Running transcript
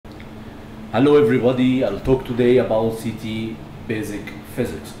Hello everybody, I'll talk today about CT basic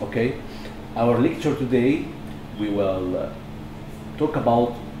physics, okay? Our lecture today, we will talk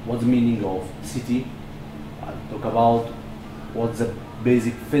about what's the meaning of CT. I'll talk about what's the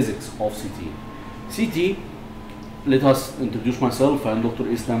basic physics of CT. CT, let us introduce myself. I'm Dr.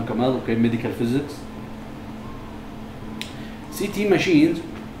 Islam Kamal, okay, medical physics. CT machines,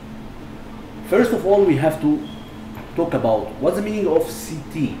 first of all we have to talk about what's the meaning of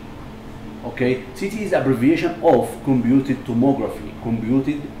CT. Okay, CT is abbreviation of computed tomography,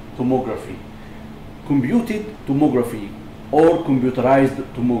 or computerized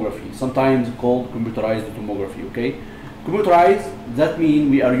tomography, sometimes called computerized tomography. Okay, computerized, that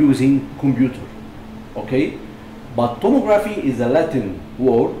means we are using computer. Okay, but tomography is a Latin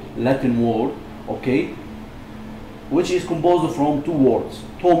word, okay, which is composed from two words,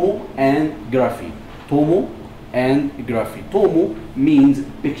 tomo and graphy. Tomo means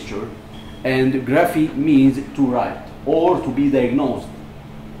picture, and graphy means to write or to be diagnosed.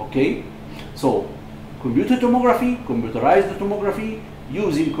 Okay, so computerized tomography,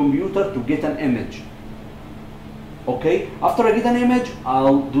 using computer to get an image. Okay, after I get an image,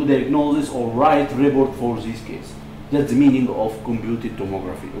 I'll do diagnosis or write report for this case. That's the meaning of computed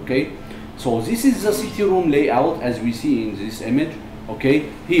tomography. Okay, so this is the CT room layout as we see in this image. Okay,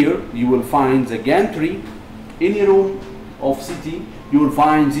 here you will find the gantry. Any room of CT, you will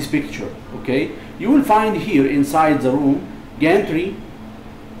find this picture. Okay, you will find here inside the room gantry.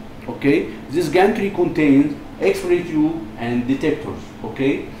 Okay, this gantry contains X-ray tube and detectors.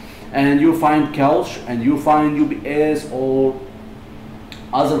 Okay, and you find couch and you find UPS or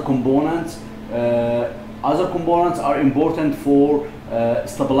other components. Other components are important for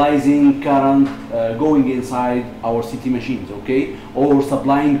stabilizing current going inside our CT machines. Okay, or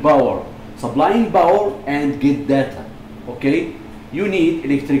supplying power and get data. Okay, you need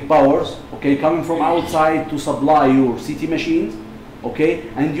electric powers, okay, coming from outside to supply your CT machines. Okay,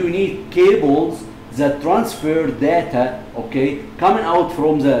 and you need cables that transfer data, okay, coming out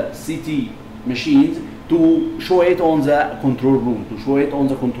from the CT machines to show it on the control room.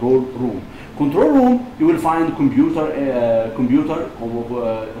 Control room, you will find computer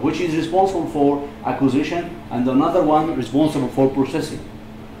which is responsible for acquisition, and another one responsible for processing.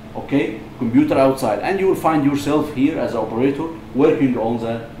 Okay, computer outside, and you will find yourself here as an operator working on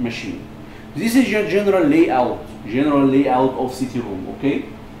the machine. This is your general layout of CT room. Okay,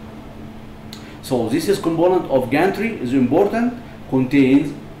 so this is component of gantry is important,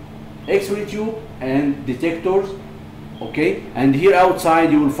 contains X-ray tube and detectors. Okay, and here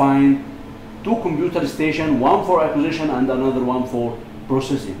outside you will find two computer stations, one for acquisition and another one for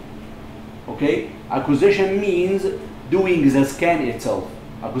processing. Okay, acquisition means doing the scan itself.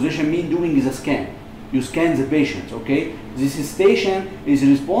 Acquisition means doing the scan. You scan the patients. Okay, this station is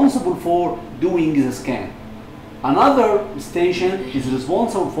responsible for doing the scan. Another station is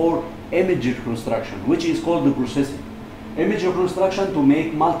responsible for image reconstruction, which is called the processing. Image reconstruction to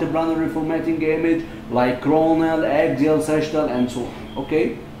make multiplanary formatting image like coronal, axial, sagittal, and so on.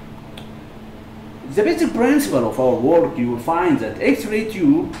 Okay, the basic principle of our work, you will find that X-ray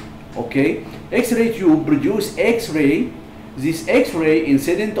tube, okay, X-ray tube produce X-ray. This X-ray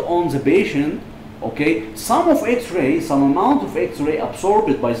incident on the patient, okay, some amount of X-ray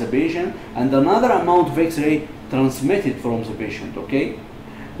absorbed by the patient and another amount of X-ray transmitted from the patient. Okay,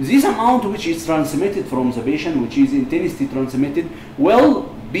 this amount which is transmitted from the patient, which is intensity transmitted, will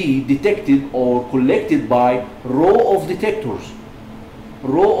be detected or collected by row of detectors.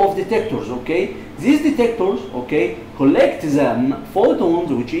 Okay, these detectors, okay, collect the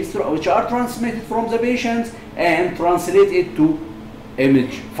photons which are transmitted from the patients and translate it to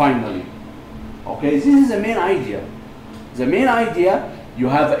image finally. Okay, this is the main idea. You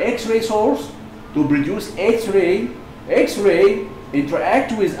have X-ray source to produce X-ray. X-ray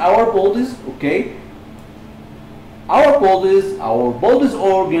interact with our bodies. Okay, our bodies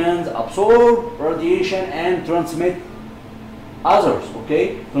organs absorb radiation and transmit others.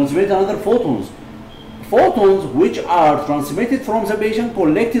 Okay, transmit another photons which are transmitted from the patient,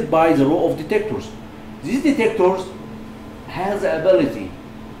 collected by the row of detectors. These detectors has the ability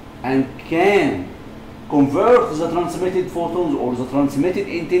and can convert the transmitted photons or the transmitted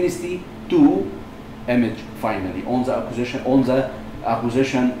intensity to image finally on the acquisition monitor.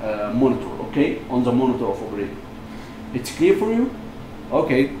 Okay, on the monitor of operator. It's clear for you?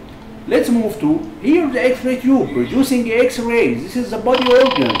 Okay, let's move to here the X-ray tube producing X-ray. This is the body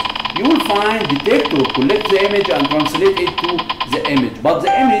organs. You will find detector collect the image and translate it to the image, but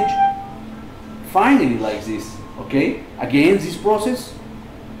the image finally like this. Okay, again this process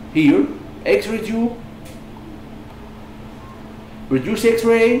here, X-ray tube produce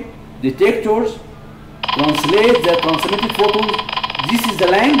X-ray, Detectors translate the transmitted photons. This is the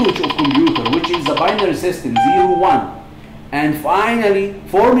language of computer, which is the binary system 0, 1. And finally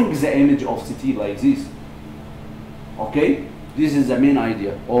forming the image of CT like this. Okay? This is the main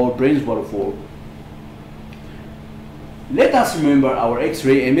idea or principle for. Let us remember our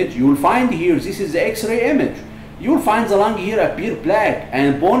X-ray image. You will find here, this is the X-ray image. You will find the lung here appear black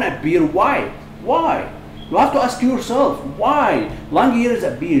and bone appear white. Why? You have to ask yourself, why lung here is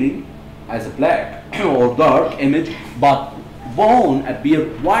appearing as a black or dark image, but bone appear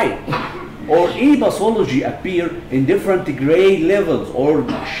white? Or any pathology appear in different gray levels or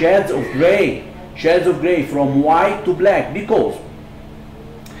shades of gray from white to black? Because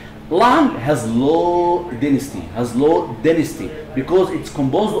lung has low density, because it's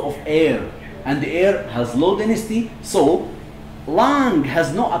composed of air, and the air has low density, so lung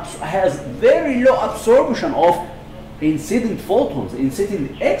has very low absorption of incident photons,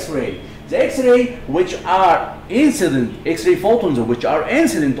 incident X-ray. The X-ray which are incident, X-ray photons which are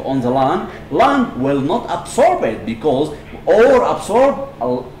incident on the lung will not absorb it or absorb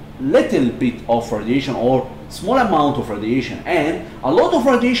a little bit of radiation or small amount of radiation, and a lot of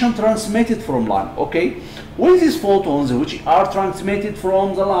radiation transmitted from lung. Okay, when these photons which are transmitted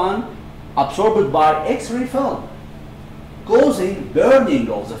from the lung absorbed by X-ray film, causing burning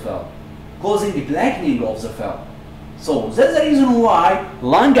of the film, causing blackening of the film. So that's the reason why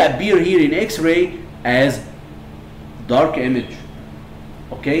lung appear here in X-ray as dark image.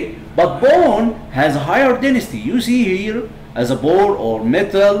 Okay, but bone has a higher density. You see here as a bone or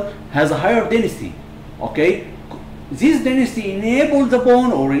metal has a higher density. Okay, this density enables the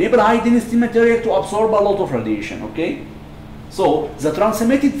bone or enable high density material to absorb a lot of radiation. Okay, so the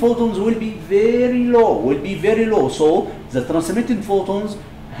transmitted photons will be very low, so the transmitted photons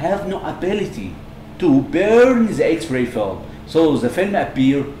have no ability to burn the X-ray film, so the film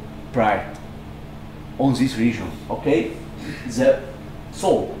appear bright on this region. Okay,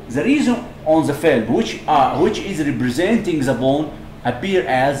 so the region on the film which is representing the bone appear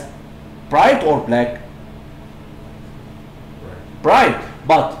as bright or black? Bright.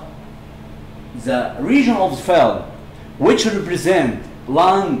 But the region of the film which represent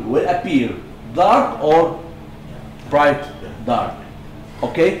lung will appear dark or bright? Dark.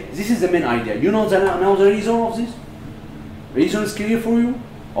 Okay, this is the main idea. You know now the reason of this? Reason is clear for you?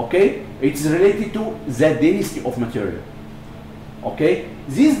 Okay, it's related to the density of material. Okay,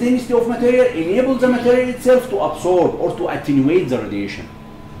 this density of material enables the material itself to absorb or to attenuate the radiation.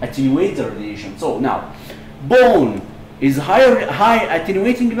 So now, bone is high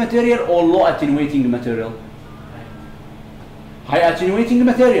attenuating material or low attenuating material? High attenuating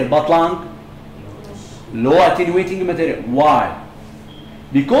material, but lung? Low attenuating material. Why?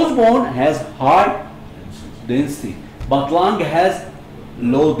 Because bone has high density, but lung has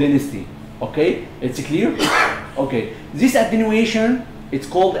low density. Okay, it's clear? Okay, this attenuation, it's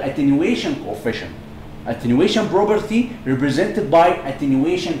called attenuation coefficient. Attenuation property represented by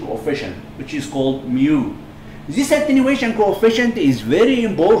attenuation coefficient, which is called mu. This attenuation coefficient is very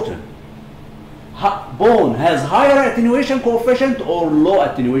important. Bone has higher attenuation coefficient or low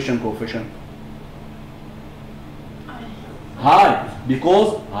attenuation coefficient? High,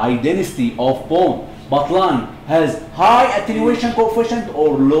 because high density of bone. But lung has high attenuation coefficient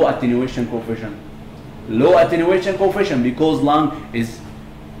or low attenuation coefficient? Low attenuation coefficient, because lung is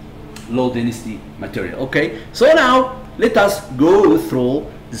low density material. Okay, so now let us go through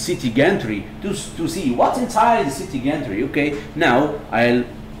the CT gantry to see what's inside the CT gantry. Okay, now I'll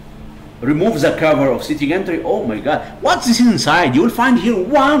remove the cover of CT gantry. Oh my god, what's this inside? You will find here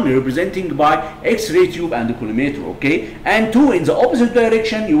one representing by X-ray tube and the collimator. Okay, and two in the opposite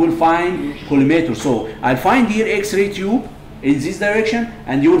direction you will find collimator. So I'll find here X-ray tube in this direction,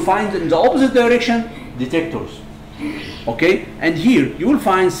 and you will find in the opposite direction detectors. Okay, and here you will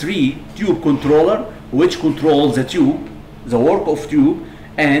find 3 tube controller which controls the tube, the work of tube,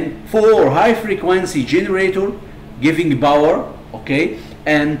 and 4 high frequency generator giving power. Okay,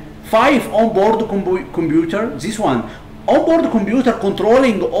 and 5 onboard computer. This one onboard computer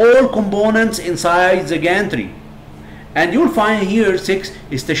controlling all components inside the gantry. And you'll find here 6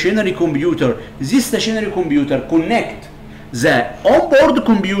 stationary computer. This stationary computer connect the onboard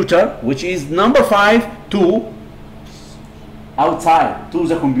computer, which is number 5, to outside, to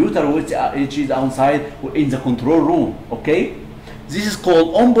the computer which is outside in the control room. Okay, this is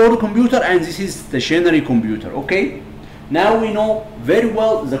called onboard computer, and this is stationary computer. Okay, now we know very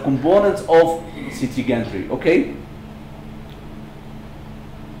well the components of CT gantry. Okay,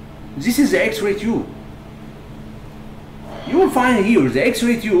 this is the X-ray tube. You will find here the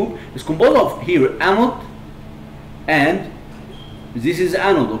X-ray tube is composed of here anode and This is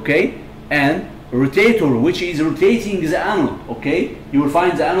anode, okay? And rotator, which is rotating the anode, okay? You will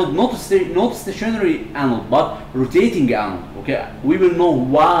find the anode not stationary anode, but rotating anode, okay? We will know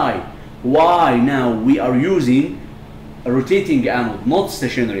why now we are using a rotating anode, not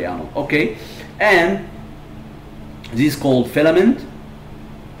stationary anode, okay? And this is called filament,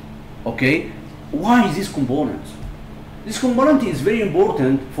 okay? Why is this component? This component is very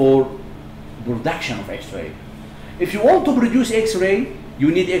important for production of X-ray. If you want to produce X-ray,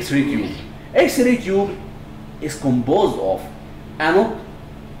 you need X-ray tube. X-ray tube is composed of anode,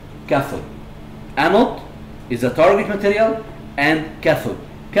 cathode. Anode is the target material, and cathode.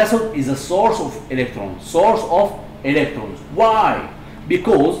 Cathode is a source of electrons. Why?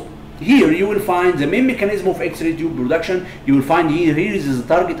 Because here you will find the main mechanism of X-ray tube production. You will find here is the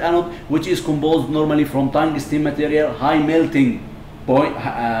target anode, which is composed normally from tungsten material, high melting point,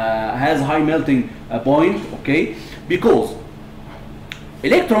 has high melting point, okay? Because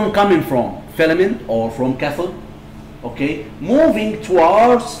electron coming from filament or from cathode, okay, moving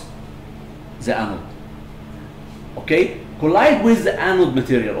towards the anode, okay, collide with the anode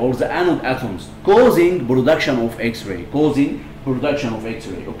material or the anode atoms, causing production of X-ray,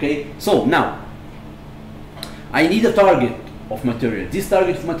 okay? So now I need a target of material. This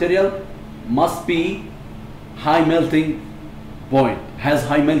target of material must be high melting point, has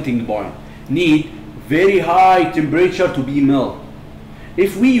high melting point, need very high temperature to be melt.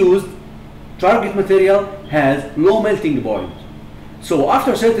 If we use target material has low melting point, so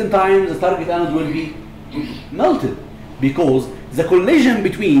after certain time the target anode will be melted, because the collision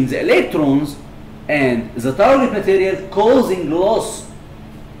between the electrons and the target material causing loss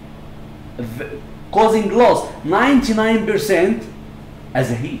 99%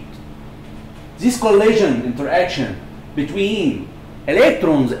 as a heat. This collision interaction between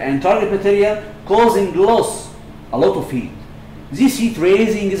electrons and target material causing loss a lot of heat. This heat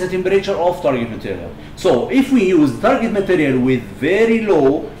raising the temperature of target material. So if we use target material with very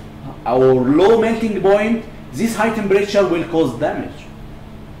low or low melting point, this high temperature will cause damage,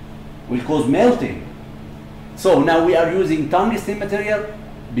 will cause melting. So now we are using tungsten material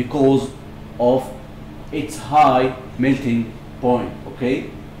because of its high melting point, okay?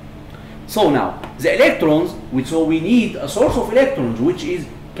 So now the electrons, so we need a source of electrons, which is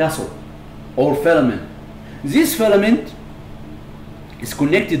cathode or filament. This filament is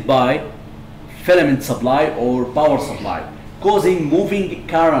connected by filament supply or power supply, causing moving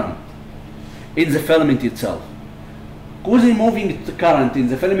current in the filament itself. Causing moving current in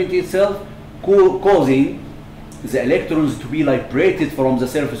the filament itself, causing the electrons to be liberated from the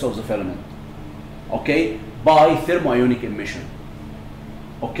surface of the filament, okay, by thermoionic emission.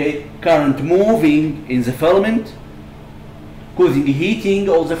 Okay, current moving in the filament, causing heating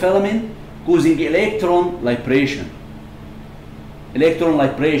of the filament, causing electron libration. Electron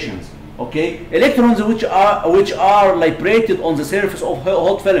librations, okay, electrons which are liberated on the surface of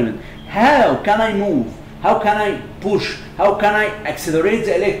hot filament. How can I move? How can I push? How can I accelerate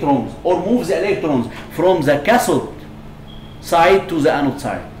the electrons or move the electrons from the cathode side to the anode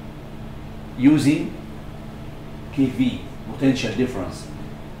side? Using kV, potential difference.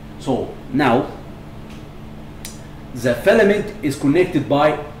 So now the filament is connected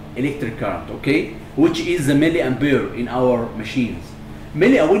by electric current, okay, which is the milliampere in our machines.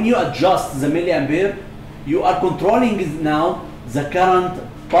 When you adjust the milliampere, you are controlling now the current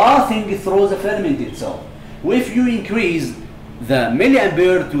passing through the filament itself. If you increase the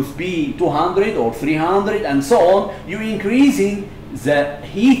milliampere to be 200 or 300 and so on, you're increasing the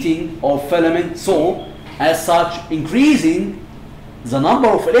heating of filament, so as such increasing the number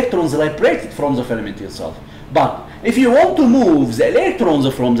of electrons liberated from the filament itself. But if you want to move the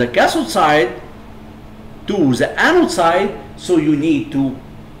electrons from the cathode side to the anode side, so you need to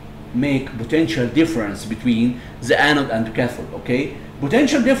make potential difference between the anode and the cathode, okay?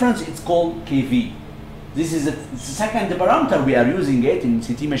 Potential difference, it's called kV. This is the second parameter we are using it in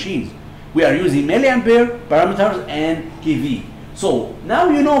CT machines. We are using milliampere parameters and kV. So now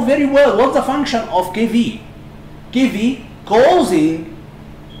you know very well what's the function of kV. kV causing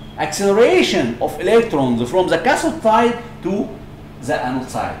acceleration of electrons from the cathode side to the anode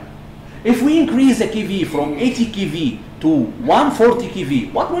side. If we increase the kV from 80 kV to 140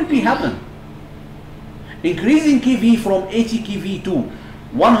 kV, what will be happen? Increasing kV from 80 kV to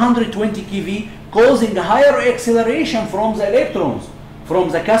 120 kV, causing a higher acceleration from the electrons from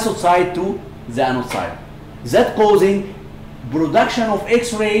the cathode side to the anode side. That causing production of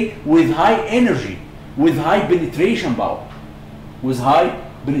X-ray with high energy, with high penetration power,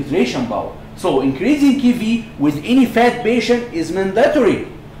 So increasing kV with any fat patient is mandatory.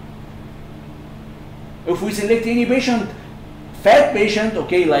 If we select any patient fat patient,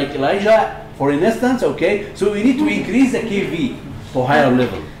 okay, like Elijah, for instance, okay, so we need to increase the kV to higher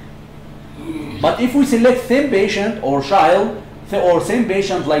level. But if we select thin patient or child, or thin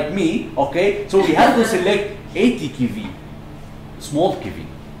patient like me, okay, so we have to select 80 kV, small kV,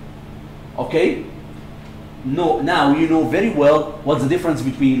 okay? No, now you know very well what's the difference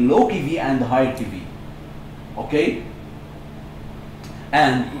between low kV and higher kV, okay?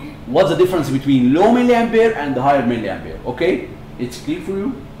 And what's the difference between low milliampere and higher milliampere, okay? It's clear for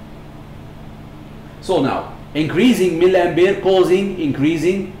you? So now, increasing milliampere causing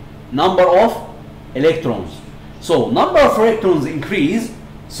increasing number of electrons. So number of electrons increase,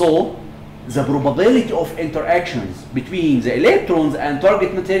 so the probability of interactions between the electrons and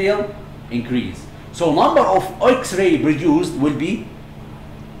target material increase. So number of X-ray produced will be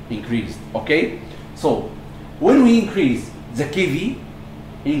increased, okay? So when we increase the kV,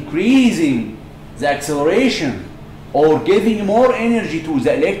 increasing the acceleration or giving more energy to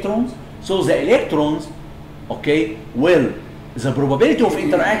the electrons, so the electrons, okay, will, the probability of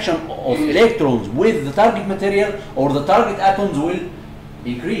interaction of electrons with the target material or the target atoms will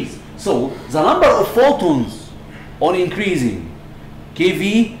increase. So the number of photons on increasing,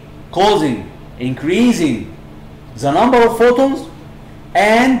 kV causing increasing the number of photons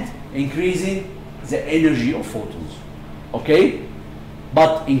and increasing the energy of photons, okay?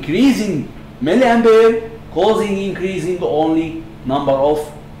 But increasing milliampere causing increasing only number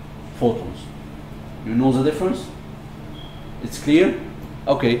of photons. You know the difference? It's clear?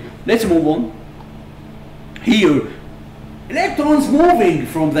 Okay, let's move on. Here, electrons moving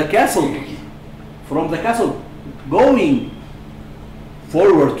from the cathode going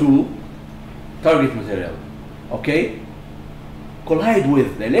forward to target material, okay?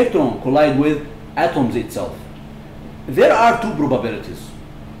 The electron collide with atoms itself. There are two probabilities.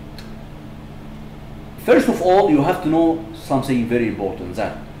 First of all, you have to know something very important,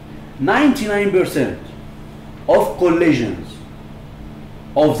 that 99% of collisions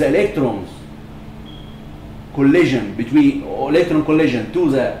of the electrons collision between electron collision to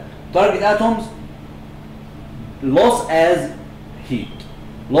the target atoms loss as heat,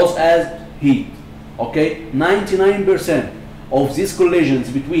 okay? 99% of these collisions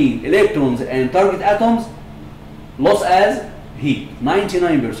between electrons and target atoms loss as heat,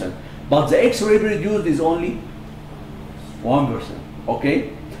 99%. But the X-ray produced is only 1%,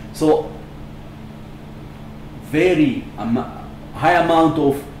 okay? So very high amount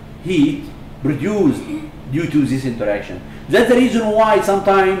of heat produced due to this interaction. That's the reason why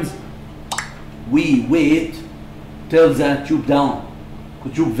sometimes we wait till the tube down, the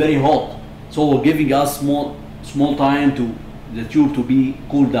tube very hot, so giving us small time to the tube to be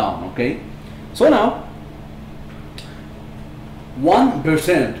cooled down, okay? So now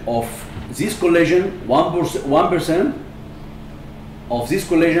 1% of this collision, 1% of this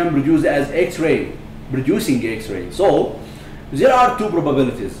collision produced as X-ray, producing X-ray. So there are two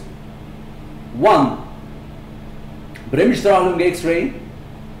probabilities. One, Bremsstrahlung X-ray,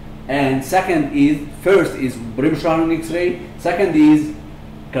 and second is, first is Bremsstrahlung X-ray, second is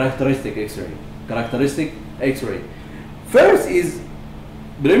characteristic X-ray. Characteristic X-ray. First is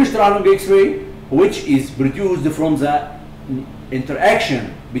Bremsstrahlung X-ray, which is produced from the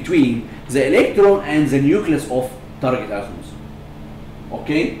interaction between the electron and the nucleus of target atoms,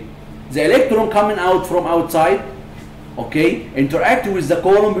 okay? The electron coming out from outside, okay, interact with the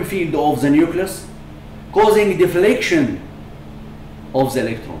Coulomb field of the nucleus, causing deflection of the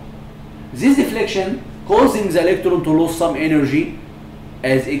electron. This deflection causing the electron to lose some energy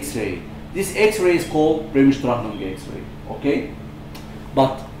as X-ray. This X-ray is called Bremsstrahlung X-ray, okay?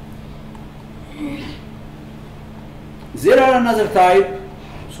 But there are another type,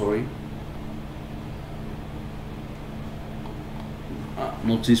 sorry,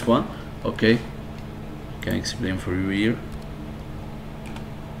 not this one, okay, can explain for you here.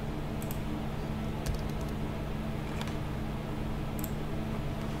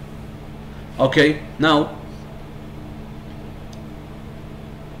 Okay, now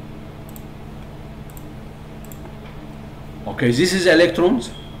okay, this is electrons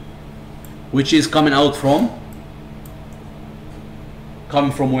which is coming out from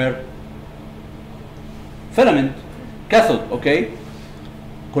where? Filament, cathode, okay?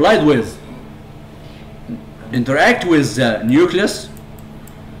 Collide with, interact with the nucleus,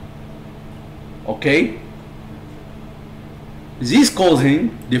 okay? This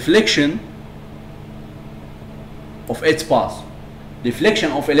causing deflection of its path,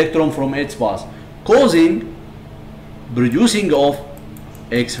 deflection of electron from its path, causing producing of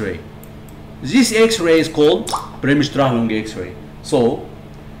X-ray. This X-ray is called Bremsstrahlung X-ray. So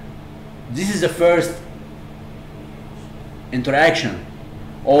this is the first interaction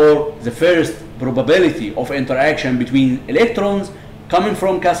or the first probability of interaction between electrons coming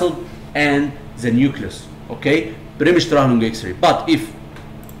from cathode and the nucleus. Okay, Bremsstrahlung X-ray. But if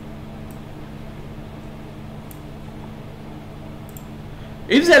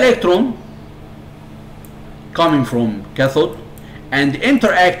the electron coming from cathode and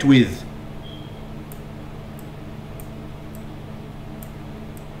interact with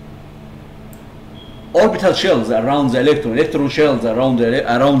orbital shells around the electron shells around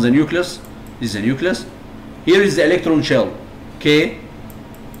the nucleus, this is the nucleus, here is the electron shell, K,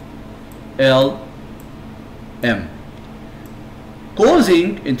 L, M,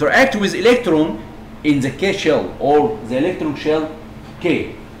 causing interact with electron in the K shell or the electron shell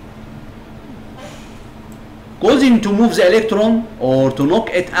K, causing to move the electron or to knock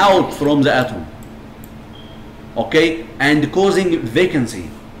it out from the atom, okay, and causing vacancy,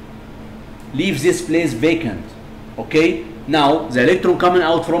 leaves this place vacant. Okay, now the electron coming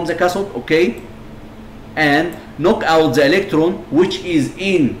out from the cathode, okay, and knock out the electron which is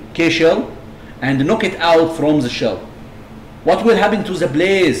in K shell and knock it out from the shell. What will happen to the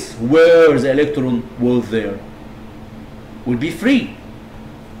place where the electron was there? Will be free.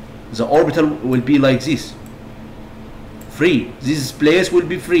 The orbital will be like this, free. This place will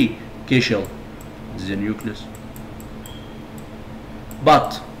be free, K shell, this is the nucleus.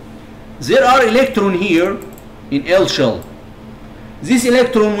 But there are electrons here in L shell. This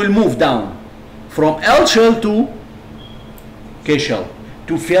electron will move down from L shell to K shell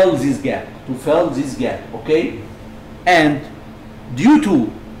to fill this gap, okay? And due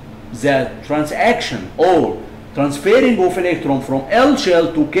to the transaction or transferring of electron from L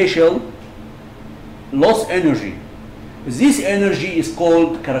shell to K shell, lost energy. This energy is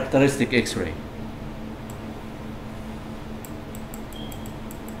called characteristic X-ray.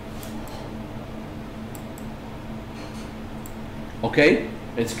 Okay,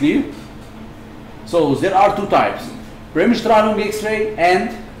 it's clear? So there are two types, Bremsstrahlung X-ray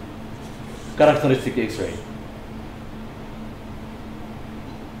and characteristic X-ray.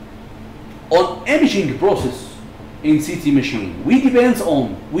 On imaging process in CT machine, we depend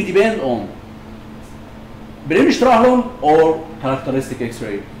on Bremsstrahlung or characteristic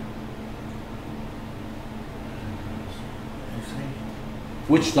X-ray.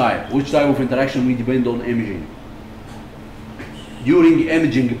 Which type of interaction we depend on imaging? During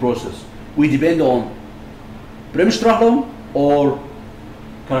imaging process, we depend on Bremsstrahlung or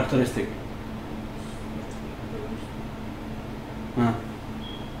characteristic.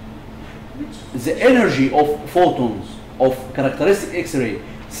 The energy of photons of characteristic X-ray,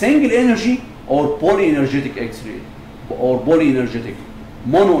 single energy or polyenergetic X-ray, or polyenergetic,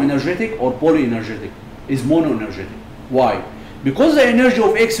 monoenergetic or polyenergetic, is monoenergetic. Why? Because the energy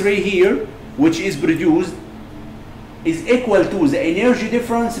of X-ray here, which is produced, is equal to the energy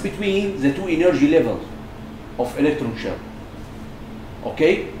difference between the two energy levels of electron shell.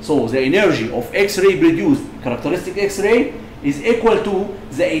 Okay, so the energy of X-ray produced, characteristic X-ray, is equal to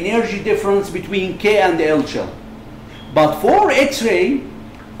the energy difference between K and L shell. But for X-ray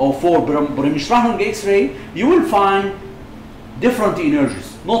or for Bremsstrahlung X-ray, you will find different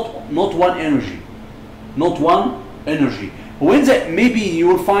energies, not one energy, When maybe you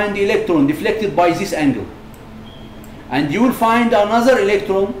will find the electron deflected by this angle, and you will find another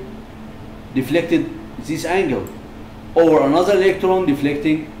electron deflected this angle, or another electron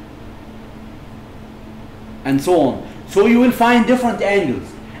deflecting, and so on. So you will find different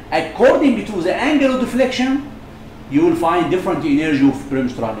angles. According to the angle of deflection, you will find different energy of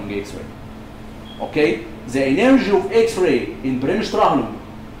Bremsstrahlung X-ray. Okay? The energy of X-ray in Bremsstrahlung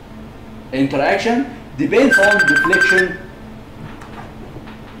interaction depends on deflection,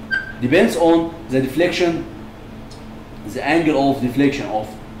 the angle of deflection of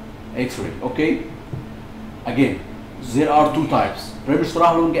X-ray. Okay? Again, there are two types,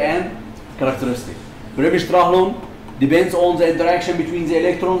 Bremsstrahlung and characteristic. Bremsstrahlung depends on the interaction between the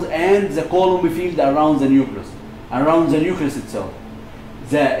electrons and the Coulomb field around the nucleus itself.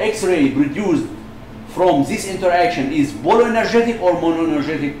 The X-ray produced from this interaction is polyenergetic or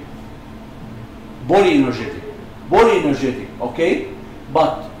monoenergetic? Polyenergetic, okay?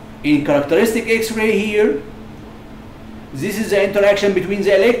 But in characteristic X-ray here, this is the interaction between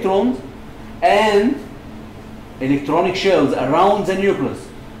the electrons and electronic shells around the nucleus,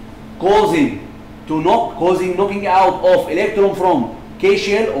 causing knocking out of electron from K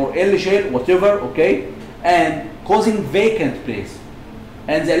shell or L shell, whatever, okay, and causing vacant place,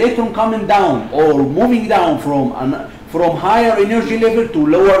 and the electron coming down or moving down from higher energy level to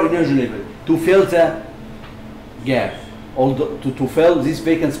lower energy level to fill the gap or to fill this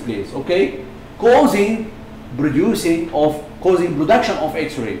vacant place, okay, causing causing production of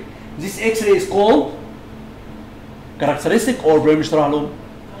X-ray. This X-ray is called characteristic or Bremner-Strahlen?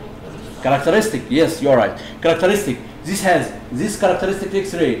 Characteristic. Yes, you're right. Characteristic. This characteristic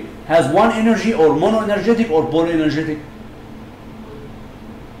X-ray has one energy or monoenergetic or polyenergetic?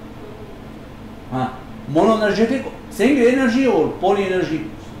 Monoenergetic, single energy or polyenergy?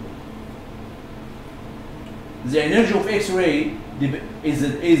 The energy of X-ray is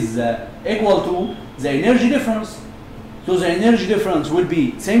equal to the energy difference. So the energy difference will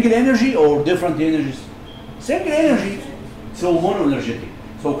be single energy or different energies? Single energy. So monoenergetic.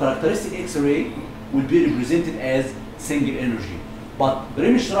 So characteristic X-ray will be represented as single energy. But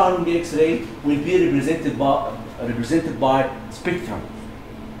Bremner-Strahlen X-ray will be represented by spectrum.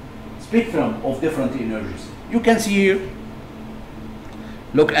 Spectrum of different energies. You can see here,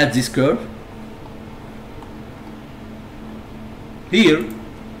 look at this curve. Here,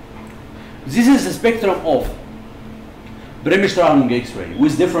 this is the spectrum of Bremner-Strahlen X-ray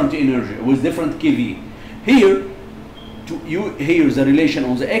with different energy, with different kV. Here, here's the relation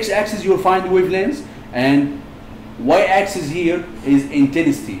on the x-axis. You'll find wavelengths, and y-axis here is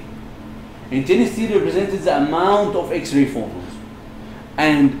intensity. Intensity represents the amount of X-ray photons,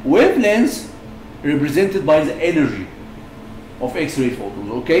 and wavelengths represented by the energy of X-ray photons.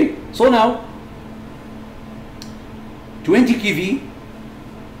 Okay, so now 20 kV,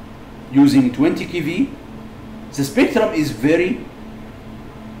 using 20 kV, the spectrum is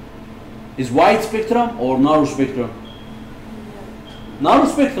wide spectrum or narrow spectrum? Narrow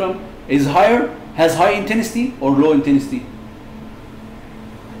spectrum is higher, has high intensity or low intensity?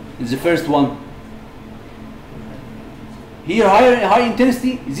 It's the first one. Here high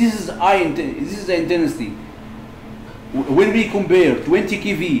intensity, this is the intensity. When we compare 20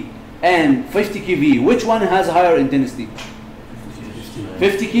 kV and 50 kV, which one has higher intensity?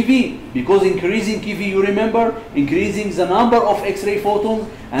 50 kV, because increasing kV, you remember, increasing the number of X-ray photons,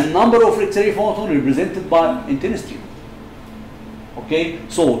 and number of X-ray photons represented by intensity. Okay,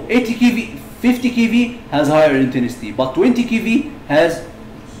 so 80 kV, 50 kV has higher intensity, but 20 kV has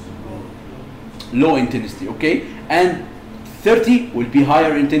low intensity. Okay, and 30 will be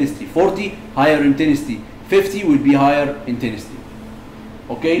higher intensity, 40 higher intensity, 50 will be higher intensity.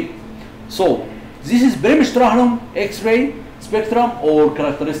 Okay, so this is Bremner-Strahlen X-ray spectrum or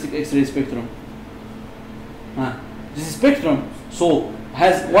characteristic X-ray spectrum? This is spectrum, so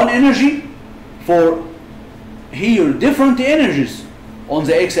has one energy. For here different energies on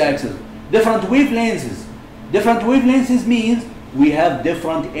the x-axis, different wavelengths. Different wavelengths means we have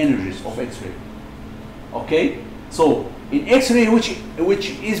different energies of X-ray. Okay, so in X-ray which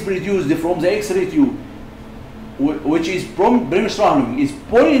is produced from the X-ray tube, which is from Bremner-Strahlen, is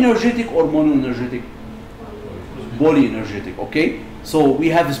polyenergetic or monoenergetic? Polyenergetic. Okay, so we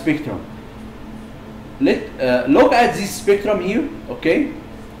have a spectrum. Look at this spectrum here. Okay,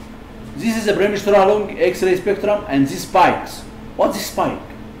 this is a Bremner-Strahlen X-ray spectrum, and these spikes. What's this spike?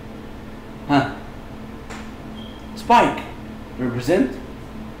 Spike represent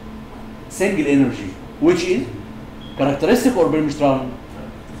single energy, which is characteristic or Bremner-Strahlen?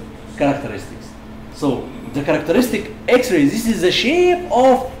 Characteristics. So the characteristic X-ray, this is the shape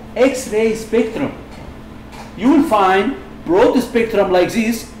of X-ray spectrum. You will find broad spectrum like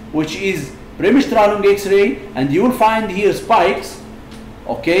this, which is Bremner-Strahlen X-ray, and you will find here spikes,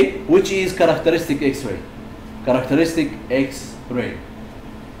 okay, which is characteristic X-ray. Characteristic X-ray.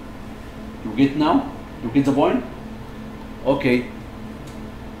 You get now? You get the point? Okay.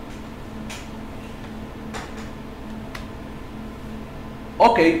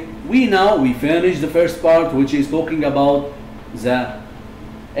 Okay, we finished the first part, which is talking about the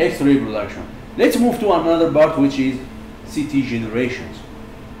X-ray production. Let's move to another part, which is CT generations.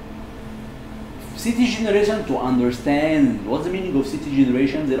 CT generation, to understand what's the meaning of CT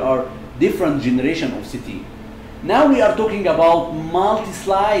generation, there are different generations of CT. Now we are talking about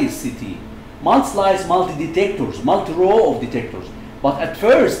multi-slice CT. Multi-slice, multi-detectors, multi-row of detectors. But at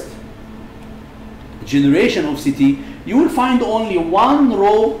first generation of CT, you will find only one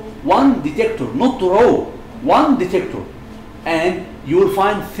row, one detector, not row, one detector. And you will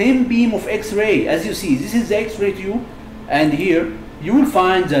find thin beam of X-ray. As you see, this is the X-ray tube, and here you will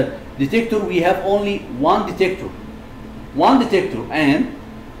find the detector. We have only one detector, and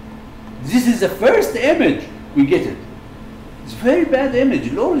this is the first image we get it. It's very bad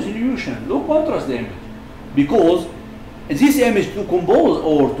image, low resolution, low contrast image, because this image to compose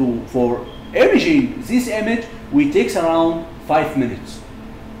or for imaging this image, we takes around 5 minutes.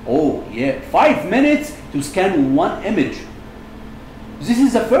 Oh yeah, 5 minutes to scan one image. This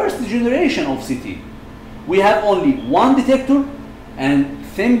is the first generation of CT. We have only one detector and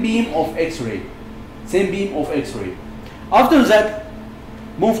thin beam of X-ray. thin beam of X-ray. After that,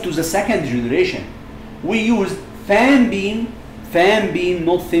 move to the second generation. We used fan beam,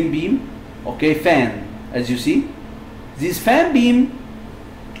 not thin beam, okay, fan, as you see. This fan beam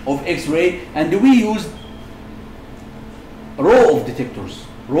of X-ray, and we used row of detectors,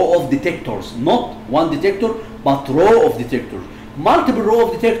 not one detector, but row of detectors. Multiple row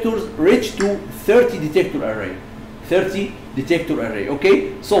of detectors reach to 30 detector array. 30 detector array,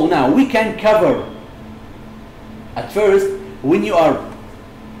 okay? So now we can cover, at first, when you are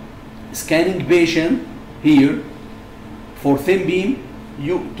scanning patient here for thin beam,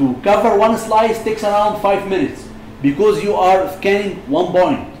 to cover one slice takes around 5 minutes because you are scanning one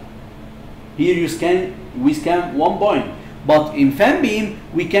point. Here we scan one point, but in fan beam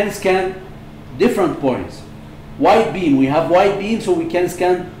we can scan different points. Wide beam, we have wide beam, so we can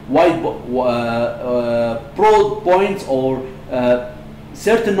scan broad points or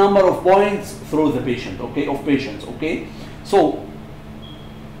certain number of points through the patient, okay, of patients, okay. So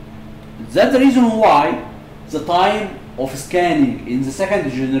that's the reason why the time of scanning in the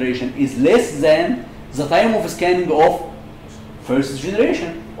second generation is less than the time of scanning of first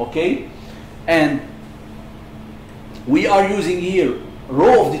generation, okay. And we are using here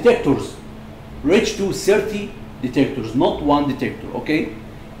row of detectors reach to 30 detectors, not one detector, okay.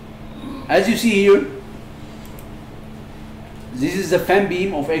 As you see here, this is the fan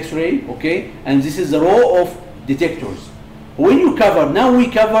beam of X-ray, okay, and this is the row of detectors. When you cover, now we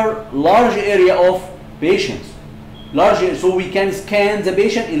cover large area of patients, so we can scan the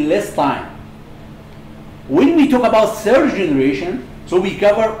patient in less time. When we talk about third generation, so we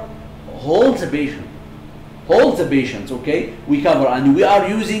cover whole the patients, okay, we cover, and we are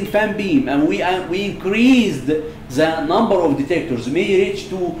using fan beam, and we increased the number of detectors, may reach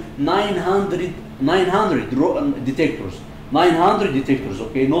to 900 detectors, 900 detectors,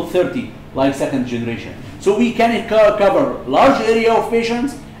 okay, not 30 like second generation. So we can cover large area of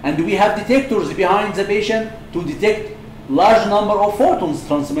patients, and we have detectors behind the patient to detect large number of photons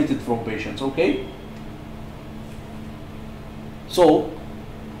transmitted from patients, okay. So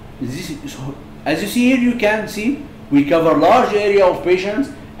this is, as you see here, you can see we cover large area of patients,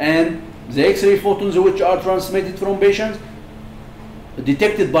 and the X-ray photons which are transmitted from patients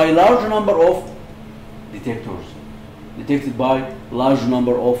detected by large number of detectors.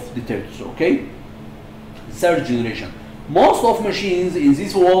 Okay. Third generation. Most of machines in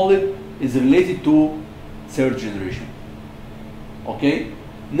this world is related to third generation. Okay.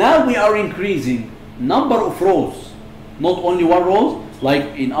 Now we are increasing number of rows, not only one row.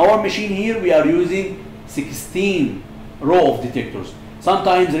 Like in our machine here, we are using 16 row of detectors.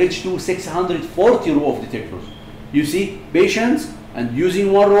 Sometimes reach to 640 row of detectors. You see patients, and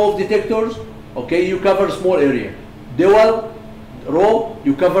using one row of detectors, okay, you cover small area. Dual row,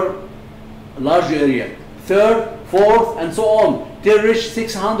 you cover large area. Third, fourth, and so on, till reach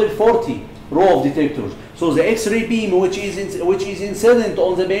 640 row of detectors. So the X-ray beam which is incident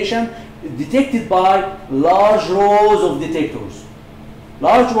on the patient is detected by large rows of detectors.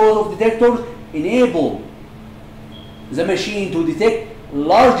 Large rows of detectors enable the machine to detect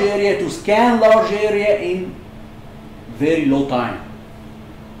large area, to scan large area in very low time.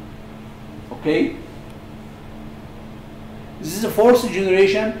 Okay. This is the fourth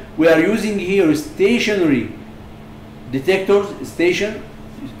generation. We are using here stationary detectors.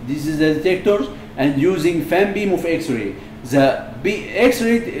 This is the detectors, and using fan beam of X-ray. The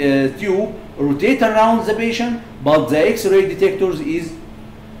X-ray tube rotate around the patient, but the X-ray detectors is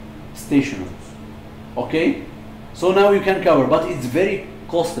stationary. Okay. So now you can cover, but it's very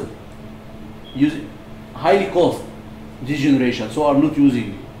costly. Highly cost this generation, so I'm not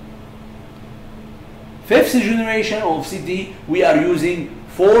using it. Fifth generation of CT, we are using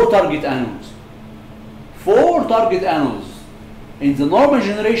 4 target anodes. 4 target anodes. In the normal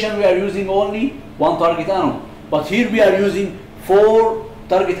generation, we are using only 1 target anode. But here we are using 4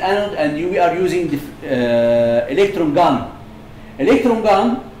 target anode, and we are using the electron gun. Electron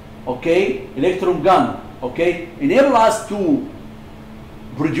gun, okay, enable us to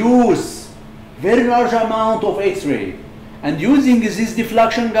produce very large amount of X-ray. And using this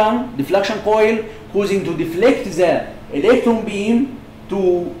deflection coil, causing to deflect the electron beam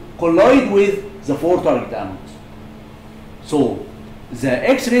to collide with the 4 target anodes. So the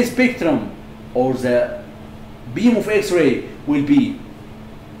X-ray spectrum, or the beam of X-ray, will be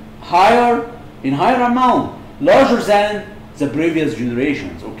higher amount, larger than the previous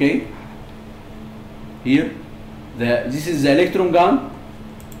generations. Okay. Here, this is the electron gun.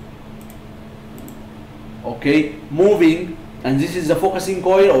 Okay, moving, and this is the focusing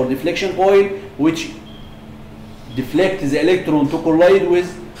coil or deflection coil, which deflects the electron to collide with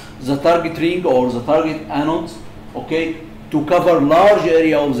the target ring or the target anodes, okay, to cover large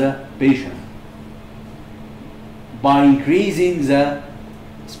area of the patient by increasing the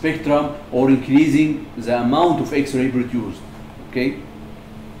spectrum or increasing the amount of X-ray produced. Okay.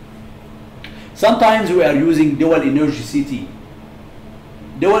 Sometimes we are using dual energy CT.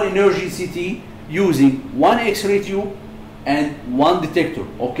 Dual energy CT using one X-ray tube and one detector.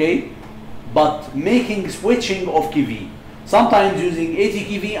 Okay, but making switching of kV. Sometimes using 80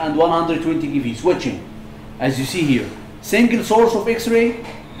 kV and 120 kV switching, as you see here. Single source of X-ray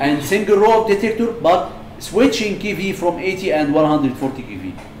and single row of detector, but switching kV from 80 and 140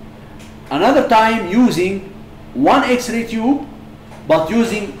 kV. Another time using one X-ray tube, but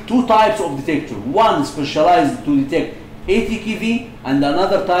using two types of detector. One specialized to detect 80 kV and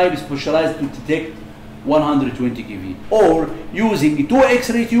another type specialized to detect 120 kV. Or using two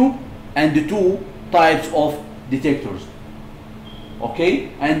X-ray tube and the two types of detectors. Okay,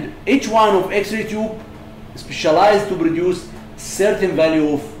 and each one of X-ray tube specialized to produce certain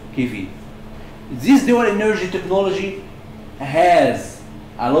value of kV. This dual energy technology has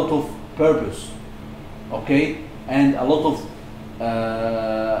a lot of purpose, okay, and a lot of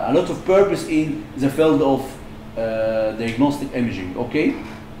purpose in the field of diagnostic imaging. Okay.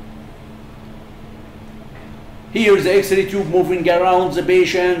 Here the X-ray tube moving around the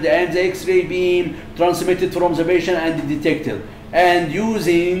patient and the X-ray beam transmitted from the patient and detected, and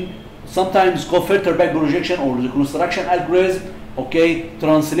using sometimes called filter back projection or the construction algorithm, okay,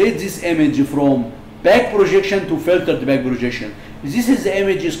 translate this image from back projection to filtered back projection. This is the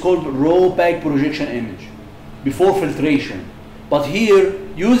image is called raw back projection image before filtration. But here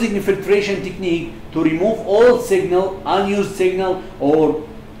using a filtration technique to remove all signal, unused signal or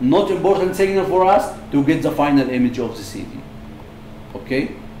not important signal for us to get the final image of the CT.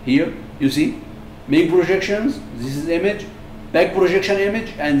 Okay, here you see main projections, this is image, back projection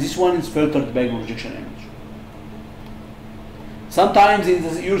image, and this one is filtered back projection image. Sometimes in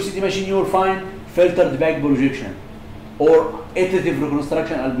your CT machine you will find filtered back projection or iterative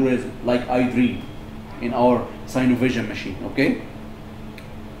reconstruction algorithm like iDream in our Cynovision machine. Okay.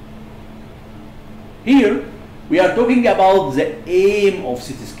 Here we are talking about the aim of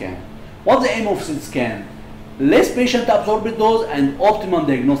CT scan. What's the aim of CT scan? Less patient absorbed dose and optimum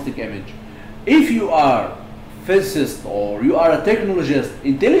diagnostic image. If you are physicist or you are a technologist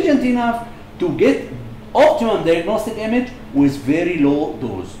intelligent enough to get optimum diagnostic image with very low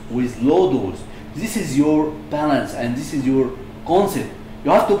dose, this is your balance and this is your concept.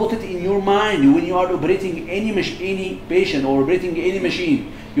 You have to put it in your mind when you are operating any patient or operating any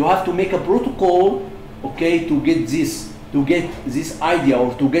machine. You have to make a protocol, okay, to get this idea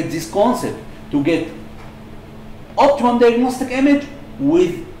or to get this concept, to get optimum diagnostic image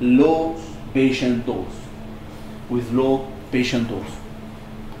with low patient dose.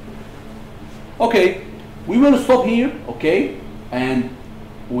 Okay, we will stop here, okay, and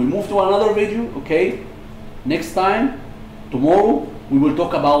we'll move to another video, okay. Next time, tomorrow, we will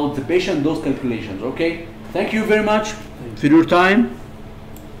talk about the patient dose calculations, okay. Thank you very much for your time.